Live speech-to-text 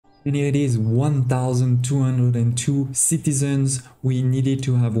And here it is, 1,202 citizens. We needed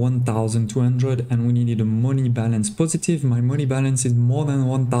to have 1,200 and we needed a money balance positive. My money balance is more than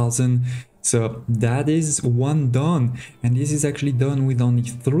 1,000. So that is one done. And this is actually done with only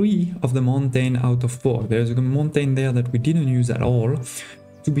 3 of the mountain out of 4. There's a mountain there that we didn't use at all.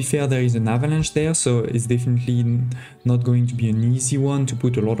 To be fair, there is an avalanche there, so it's definitely not going to be an easy one to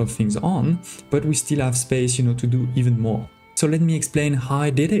put a lot of things on, but we still have space, you know, to do even more. So let me explain how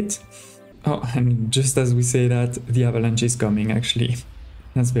I did it. Oh, and just as we say that, the avalanche is coming actually.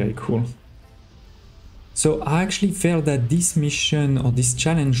 That's very cool. So I actually felt that this mission or this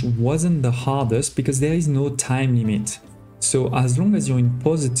challenge wasn't the hardest because there is no time limit. So as long as you're in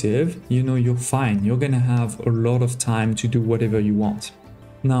positive, you know, you're fine. You're gonna have a lot of time to do whatever you want.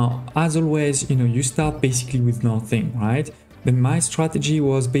 Now, as always, you know, you start basically with nothing, right? Then my strategy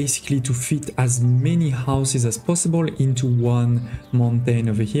was basically to fit as many houses as possible into one mountain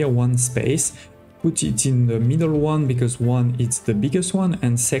over here, one space. Put it in the middle one because one, it's the biggest one,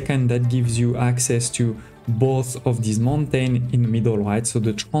 and second, that gives you access to both of these mountains in the middle, right? So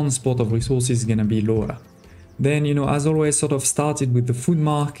the transport of resources is gonna be lower. Then, you know, as always, sort of started with the food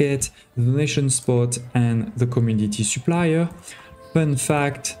market, the donation spot, and the commodity supplier. Fun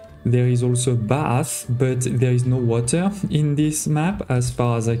fact, there is also a bath, but there is no water in this map as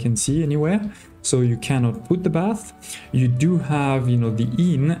far as I can see anywhere. So you cannot put the bath. You do have, you know, the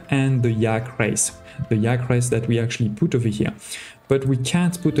inn and the yak race. The yak race that we actually put over here. But we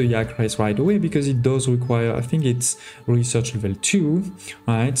can't put a yak race right away because it does require, I think it's research level 2,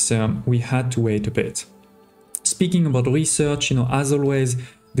 right? So we had to wait a bit. Speaking about research, you know, as always,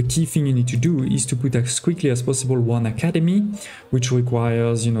 the key thing you need to do is to put as quickly as possible one academy, which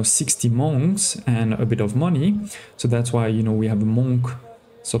requires, you know, 60 monks and a bit of money. So that's why, you know, we have a monk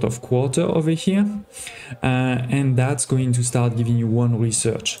sort of quarter over here. And that's going to start giving you one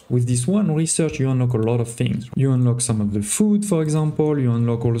research. With this one research, you unlock a lot of things. You unlock some of the food, for example. You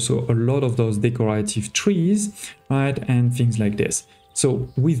unlock also a lot of those decorative trees, right? And things like this. So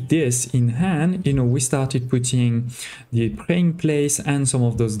with this in hand, you know, we started putting the praying place and some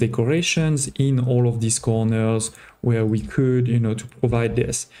of those decorations in all of these corners where we could, you know, to provide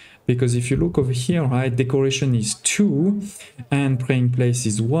this. Because if you look over here, right, decoration is 2 and praying place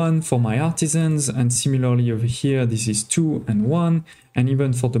is 1 for my artisans. And similarly over here, this is 2 and 1. And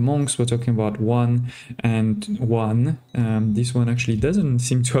even for the monks, we're talking about 1 and 1. This one actually doesn't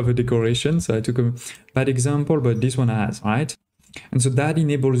seem to have a decoration. So I took a bad example, but this one has, right? And so that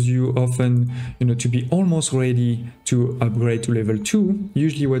enables you often, you know, to be almost ready to upgrade to level 2.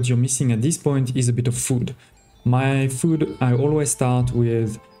 Usually what you're missing at this point is a bit of food. My food, I always start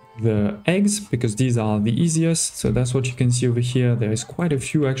with the eggs because these are the easiest. So that's what you can see over here. There is quite a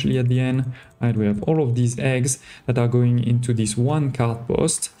few actually at the end. Right, we have all of these eggs that are going into this one cart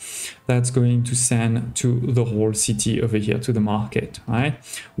post that's going to send to the whole city over here to the market, right?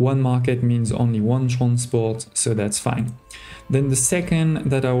 One market means only one transport, so that's fine. Then the second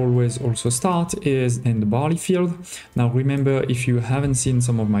that I always also start is in the barley field. Now remember, if you haven't seen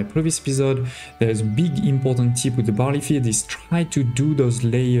some of my previous episodes, there's a big important tip with the barley field is try to do those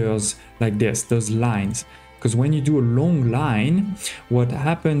layers like this, those lines. Because when you do a long line, what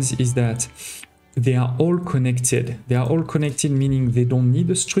happens is that they are all connected. They are all connected, meaning they don't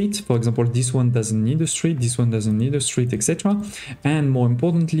need a street. For example, this one doesn't need a street, this one doesn't need a street, etc. And more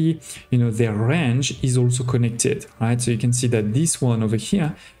importantly, you know, their range is also connected, right? So you can see that this one over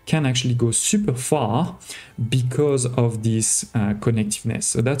here can actually go super far because of this connectiveness.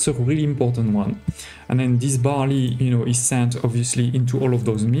 So that's a really important one. And then this barley, you know, is sent obviously into all of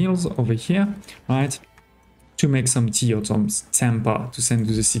those mills over here, right? To make some tea or some tampa to send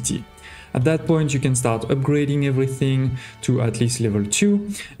to the city. At that point, you can start upgrading everything to at least level 2,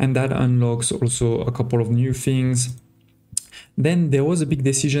 and that unlocks also a couple of new things. Then there was a big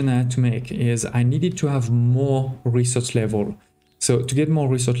decision I had to make, is I needed to have more research level. So to get more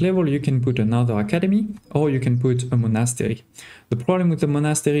research level, you can put another academy or you can put a monastery. The problem with the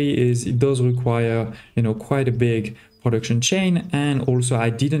monastery is it does require, you know, quite a big production chain, and also I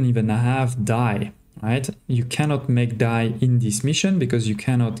didn't even have dye. Right? You cannot make dye in this mission because you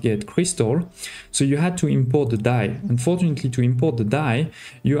cannot get crystal. So you had to import the dye. Unfortunately, to import the dye,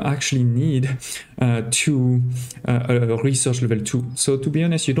 you actually need a research level 2. So to be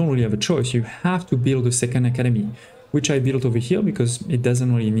honest, you don't really have a choice. You have to build a second academy, which I built over here because it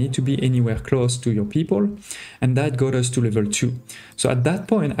doesn't really need to be anywhere close to your people. And that got us to level 2. So at that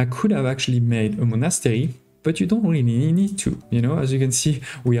point, I could have actually made a monastery but you don't really need to, you know. As you can see,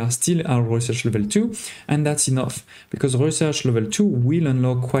 we are still at research level 2, and that's enough, because research level 2 will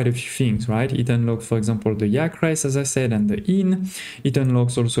unlock quite a few things, right? It unlocks, for example, the yak race, as I said, and the inn. It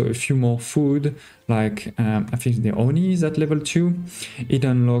unlocks also a few more food, like I think the oni is at level 2. It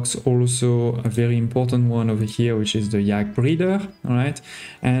unlocks also a very important one over here, which is the yak breeder, all right?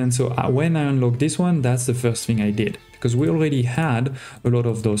 And so when I unlocked this one, that's the first thing I did, because we already had a lot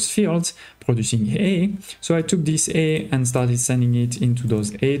of those fields producing hay. So I took this hay and started sending it into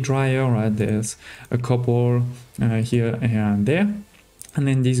those hay dryer, right? There's a couple here and there. And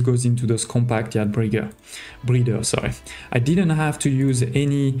then this goes into those compact yard breeder. Sorry. I didn't have to use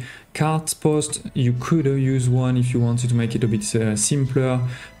any cart post. You could use one if you wanted to make it a bit simpler,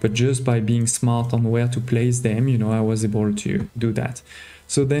 but just by being smart on where to place them, you know, I was able to do that.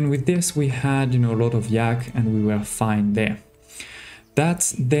 So then with this, we had, you know, a lot of yak, and we were fine there.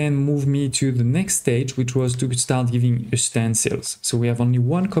 That then moved me to the next stage, which was to start giving utensils. So we have only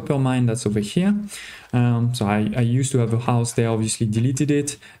one copper mine that's over here. So I used to have a house there, obviously deleted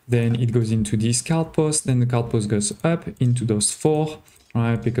it. Then it goes into this cart post. Then the cart post goes up into those 4,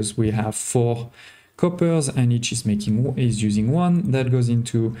 right? Because we have 4 coppers, and each is using 1. That goes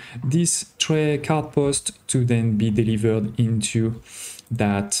into this tray cart post to then be delivered into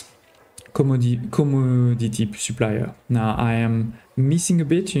that commodity supplier. Now I am missing a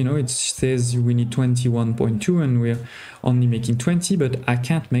bit, you know, it says we need 21.2 and we're only making 20, but I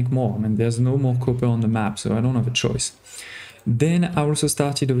can't make more. I mean, there's no more copper on the map, so I don't have a choice. Then I also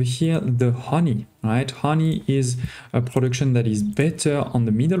started over here the honey, right? Honey is a production that is better on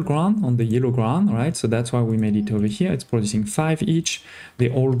the middle ground, on the yellow ground, right? So that's why we made it over here. It's producing 5 each. They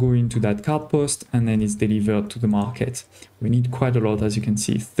all go into that cart post, and then it's delivered to the market. We need quite a lot, as you can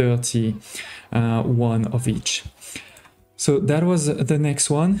see, 31 of each. So that was the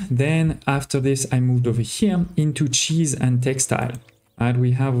next one. Then after this, I moved over here into cheese and textile. Right,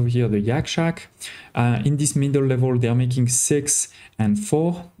 we have over here the yak shack. In this middle level, they're making 6 and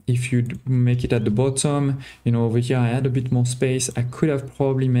 4. If you make it at the bottom, you know, over here I had a bit more space. I could have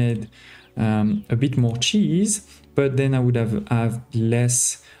probably made a bit more cheese, but then I would have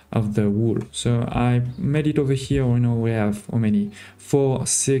less of the wool. So I made it over here. You know, we have how many? 4,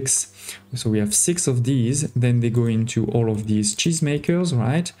 6. So we have 6 of these. Then they go into all of these cheese makers,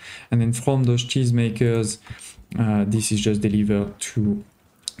 right? And then from those cheese makers, this is just delivered to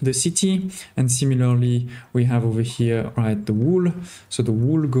the city. And similarly, we have over here, right, the wool. So the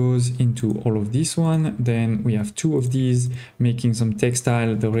wool goes into all of this one. Then we have 2 of these making some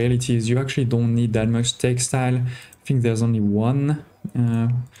textile. The reality is you actually don't need that much textile. I think there's only one.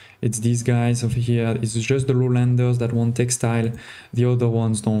 It's these guys over here. It's just the lowlanders that want textile. The other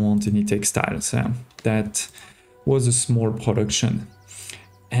ones don't want any textiles. So that was a small production.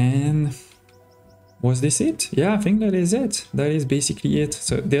 And was this it? Yeah, I think that is it. That is basically it.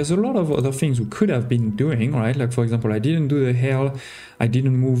 So there's a lot of other things we could have been doing, right? Like, for example, I didn't do the hell. I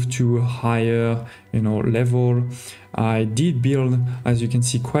didn't move to a higher, you know, level. I did build, as you can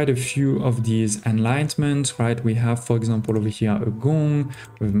see, quite a few of these enlightenments, right? We have, for example, over here a gong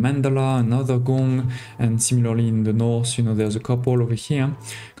with mandala, another gong, and similarly in the north, you know, there's a couple over here,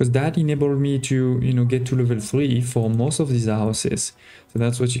 because that enabled me to, you know, get to level 3 for most of these houses. So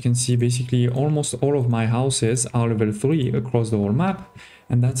that's what you can see. Basically, almost all of my houses are level 3 across the whole map,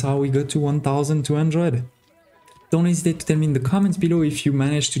 and that's how we got to 1,200. Don't hesitate to tell me in the comments below if you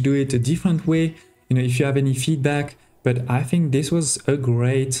managed to do it a different way, you know, if you have any feedback. But I think this was a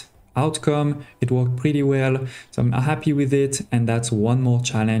great outcome. It worked pretty well, so I'm happy with it, and that's one more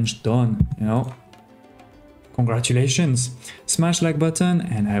challenge done, you know. Congratulations. Smash like button,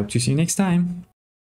 and I hope to see you next time.